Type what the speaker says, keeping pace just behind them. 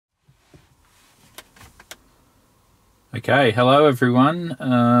Okay, hello everyone.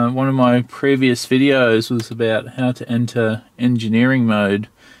 One of my previous videos was about how to enter engineering mode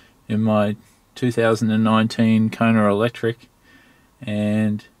in my 2019 Kona electric,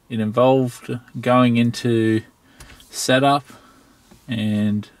 and it involved going into setup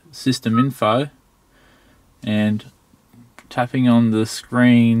and system info and tapping on the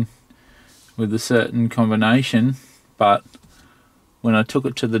screen with a certain combination. But when I took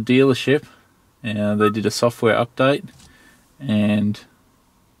it to the dealership, they did a software update, and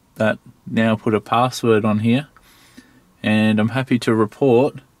that now put a password on here, and I'm happy to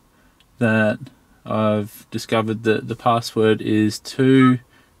report that I've discovered that the password is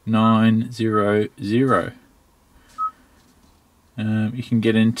 2900. You can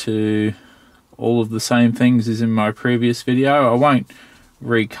get into all of the same things as in my previous video. I won't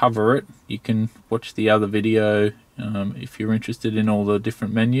recover it. You can watch the other video if you're interested in all the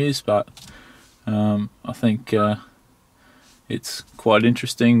different menus, but I think it's quite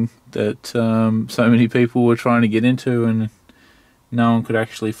interesting that so many people were trying to get into and no one could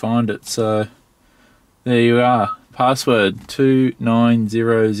actually find it. So there you are, password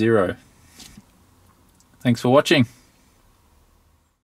 2900. Thanks for watching.